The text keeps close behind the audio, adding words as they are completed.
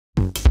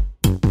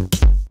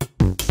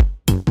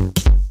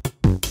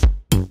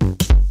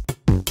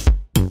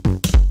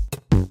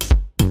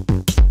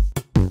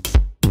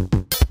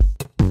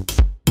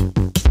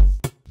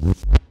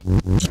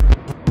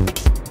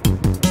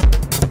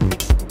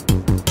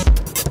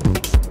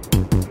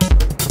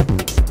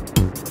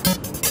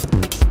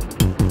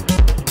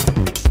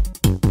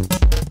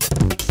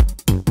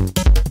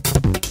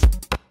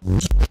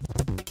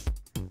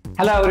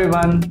Hello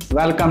everyone,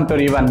 welcome to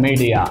Revan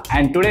Media,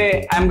 and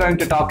today I'm going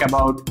to talk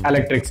about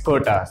electric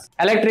scooters.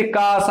 Electric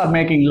cars are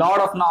making a lot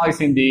of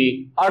noise in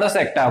the auto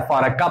sector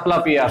for a couple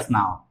of years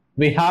now.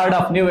 We heard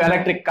of new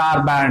electric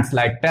car brands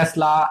like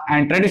Tesla,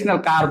 and traditional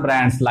car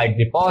brands like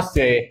the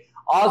Porsche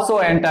also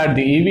entered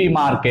the EV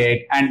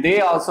market, and they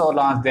also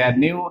launched their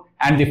new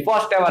and the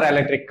first ever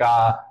electric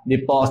car,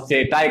 the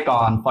Porsche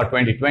Taycan, for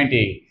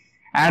 2020.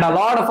 And a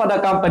lot of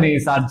other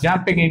companies are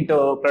jumping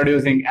into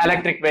producing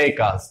electric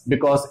vehicles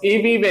because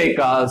EV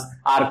vehicles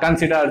are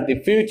considered the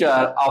future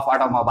of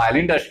automobile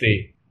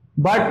industry.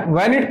 But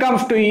when it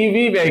comes to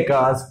EV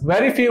vehicles,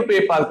 very few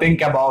people think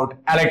about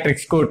electric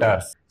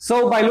scooters.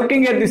 So by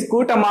looking at the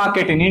scooter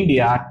market in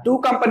India, two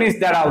companies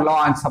that have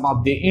launched some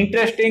of the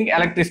interesting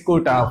electric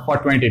scooter for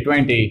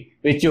 2020,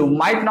 which you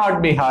might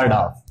not be heard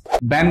of,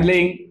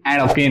 Benling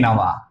and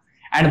Okinawa.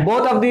 And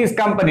both of these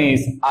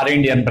companies are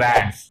Indian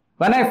brands.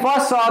 When I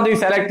first saw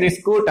this electric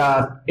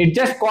scooter, it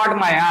just caught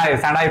my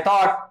eyes and I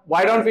thought,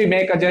 why don't we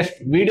make a just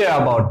video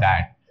about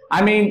that?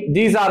 I mean,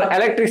 these are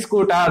electric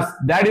scooters,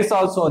 that is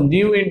also a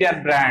new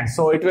Indian brand,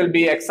 so it will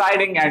be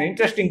exciting and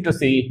interesting to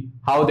see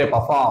how they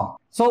perform.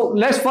 So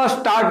let's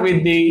first start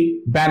with the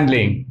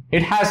Benling.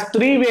 It has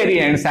three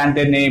variants and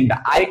they're named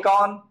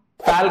Icon,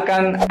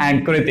 Falcon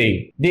and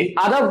Kriti. The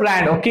other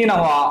brand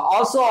Okinawa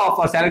also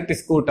offers electric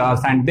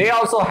scooters and they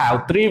also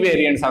have three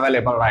variants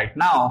available right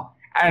now.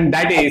 And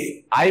that is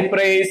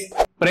iPraise,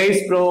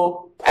 Praise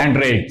Pro and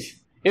Rage.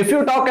 If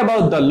you talk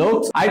about the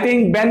looks, I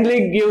think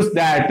Bentley gives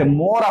that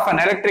more of an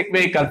electric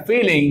vehicle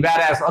feeling,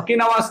 whereas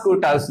Okinawa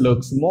scooters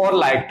looks more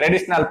like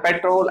traditional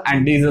petrol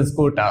and diesel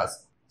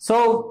scooters.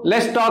 So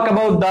let's talk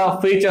about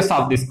the features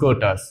of the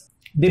scooters.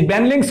 The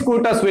Benling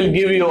scooters will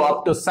give you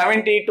up to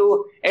 70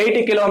 to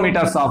 80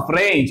 kilometers of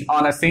range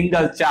on a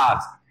single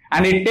charge,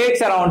 and it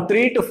takes around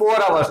 3 to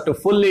 4 hours to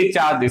fully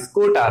charge the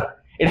scooter.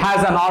 It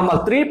has a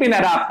normal 3-pin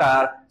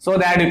adapter so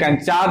that you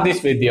can charge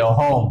this with your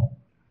home.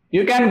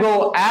 You can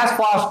go as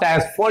fast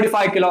as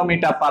 45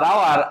 km per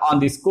hour on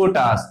the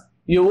scooters.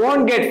 You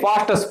won't get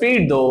faster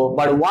speed though,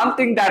 but one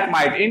thing that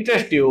might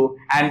interest you,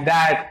 and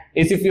that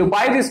is if you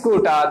buy the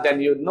scooter, then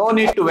you no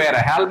need to wear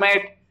a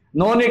helmet,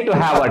 no need to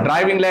have a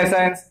driving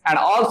license, and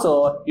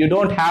also you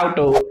don't have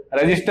to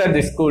register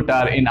the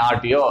scooter in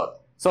RTO.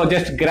 So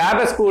just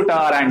grab a scooter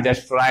and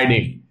just ride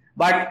it.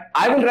 But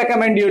I will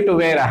recommend you to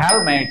wear a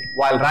helmet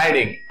while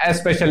riding,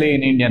 especially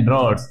in Indian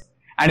roads.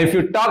 And if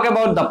you talk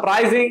about the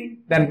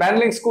pricing, then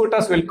Benling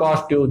scooters will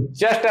cost you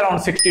just around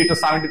 60 to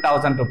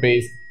 70,000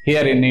 rupees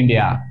here in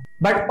India.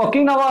 But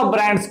Okinawa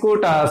brand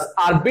scooters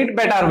are a bit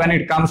better when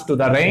it comes to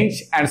the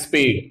range and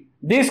speed.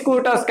 These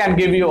scooters can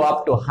give you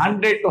up to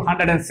 100 to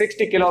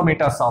 160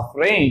 kilometers of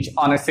range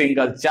on a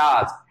single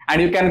charge,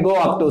 and you can go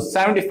up to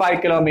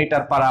 75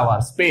 km per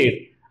hour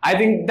speed. I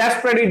think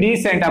that's pretty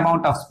decent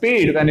amount of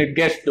speed when it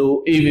gets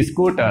to EV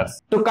scooters.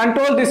 To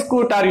control this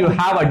scooter, you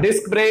have a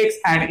disc brakes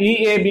and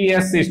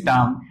EABS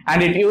system,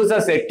 and it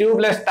uses a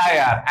tubeless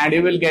tire, and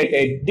you will get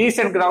a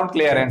decent ground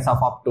clearance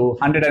of up to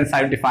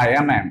 175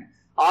 mm.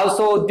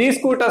 Also, these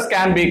scooters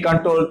can be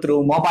controlled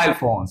through mobile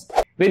phones.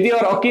 With your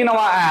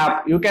Okinawa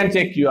app, you can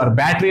check your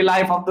battery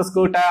life of the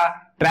scooter,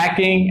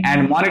 tracking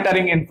and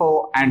monitoring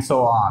info, and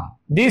so on.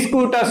 These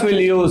scooters will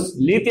use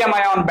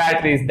lithium-ion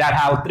batteries that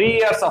have 3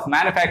 years of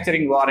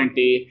manufacturing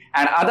warranty,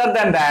 and other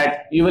than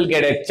that, you will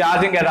get a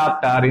charging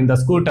adapter in the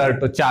scooter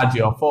to charge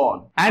your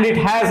phone. And it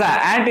has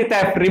an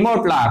anti-theft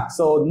remote lock,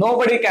 so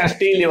nobody can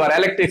steal your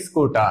electric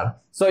scooter.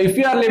 So if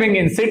you are living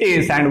in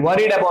cities and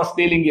worried about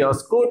stealing your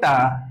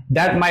scooter,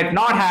 that might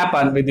not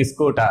happen with the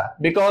scooter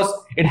because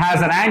it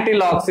has an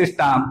anti-lock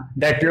system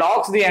that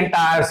locks the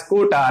entire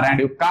scooter and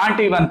you can't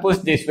even push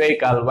this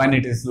vehicle when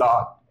it is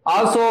locked.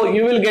 Also,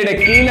 you will get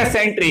a keyless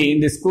entry in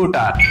the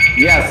scooter.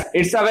 Yes,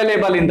 it's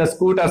available in the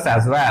scooters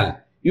as well.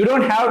 You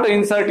don't have to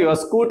insert your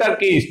scooter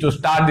keys to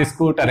start the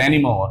scooter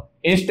anymore.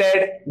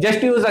 Instead,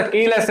 just use a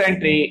keyless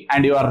entry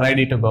and you are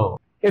ready to go.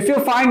 If you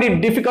find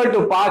it difficult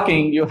to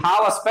parking, you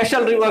have a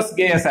special reverse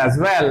gears as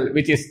well,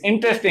 which is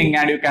interesting,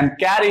 and you can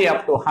carry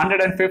up to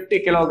 150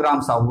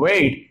 kilograms of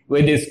weight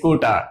with this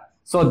scooter.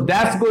 So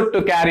that's good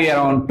to carry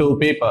around 2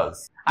 people.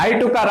 I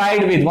took a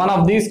ride with one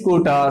of these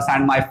scooters,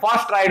 and my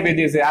first ride with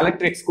this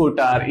electric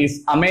scooter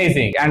is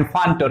amazing and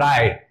fun to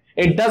ride.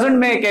 It doesn't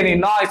make any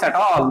noise at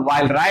all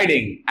while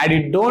riding, and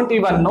you don't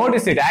even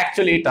notice it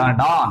actually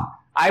turned on.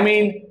 I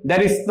mean,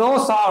 there is no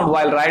sound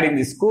while riding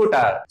the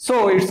scooter.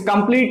 So it's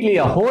completely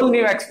a whole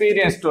new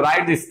experience to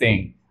ride this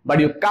thing. But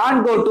you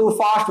can't go too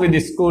fast with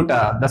this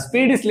scooter. The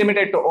speed is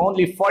limited to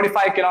only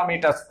 45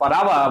 kilometers per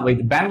hour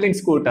with Benling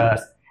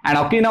scooters, and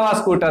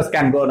Okinawa scooters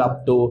can go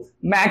up to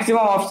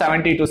maximum of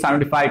 70 to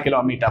 75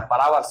 km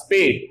per hour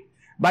speed.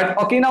 But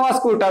Okinawa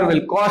scooter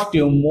will cost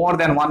you more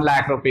than 1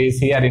 lakh rupees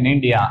here in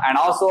India, and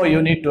also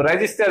you need to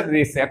register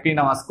these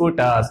Okinawa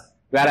scooters,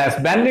 whereas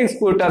Benling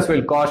scooters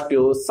will cost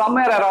you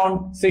somewhere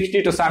around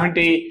 60 to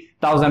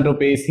 70,000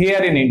 rupees here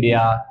in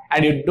India,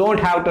 and you don't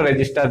have to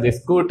register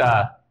this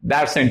scooter.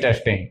 That's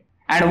interesting.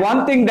 And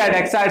one thing that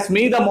excites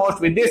me the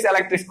most with this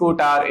electric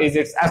scooter is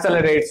it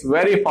accelerates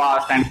very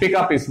fast and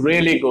pickup is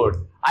really good.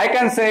 I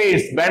can say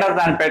it's better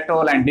than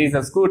petrol and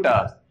diesel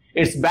scooters.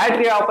 It's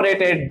battery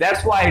operated,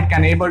 that's why it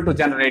can able to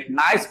generate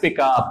nice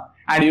pickup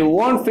and you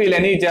won't feel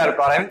any jerk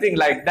or anything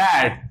like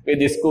that with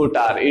the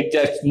scooter. It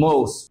just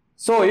moves.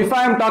 So if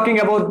I am talking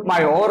about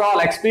my overall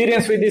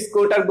experience with this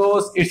scooter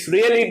goes, it's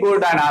really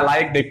good and I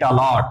liked it a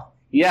lot.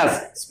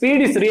 Yes,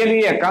 speed is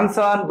really a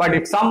concern, but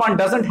if someone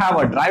doesn't have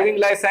a driving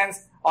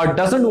license or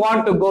doesn't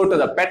want to go to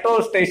the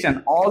petrol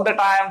station all the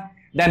time,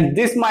 then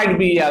this might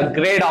be a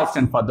great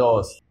option for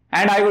those.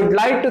 And I would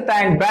like to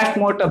thank Best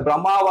Motor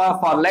Brahmava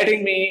for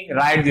letting me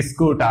ride this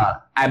scooter.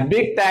 A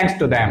big thanks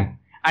to them.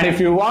 And if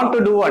you want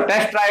to do a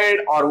test ride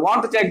or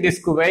want to check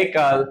this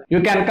vehicle,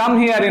 you can come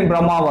here in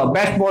Brahmava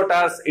Best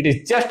Motors. It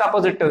is just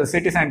opposite to the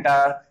city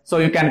center. So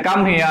you can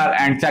come here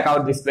and check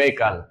out this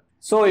vehicle.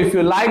 So if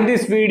you like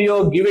this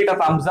video, give it a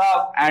thumbs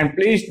up and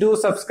please do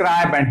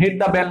subscribe and hit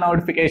the bell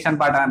notification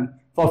button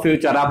for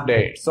future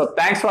updates. So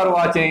thanks for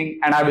watching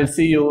and I will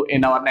see you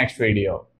in our next video.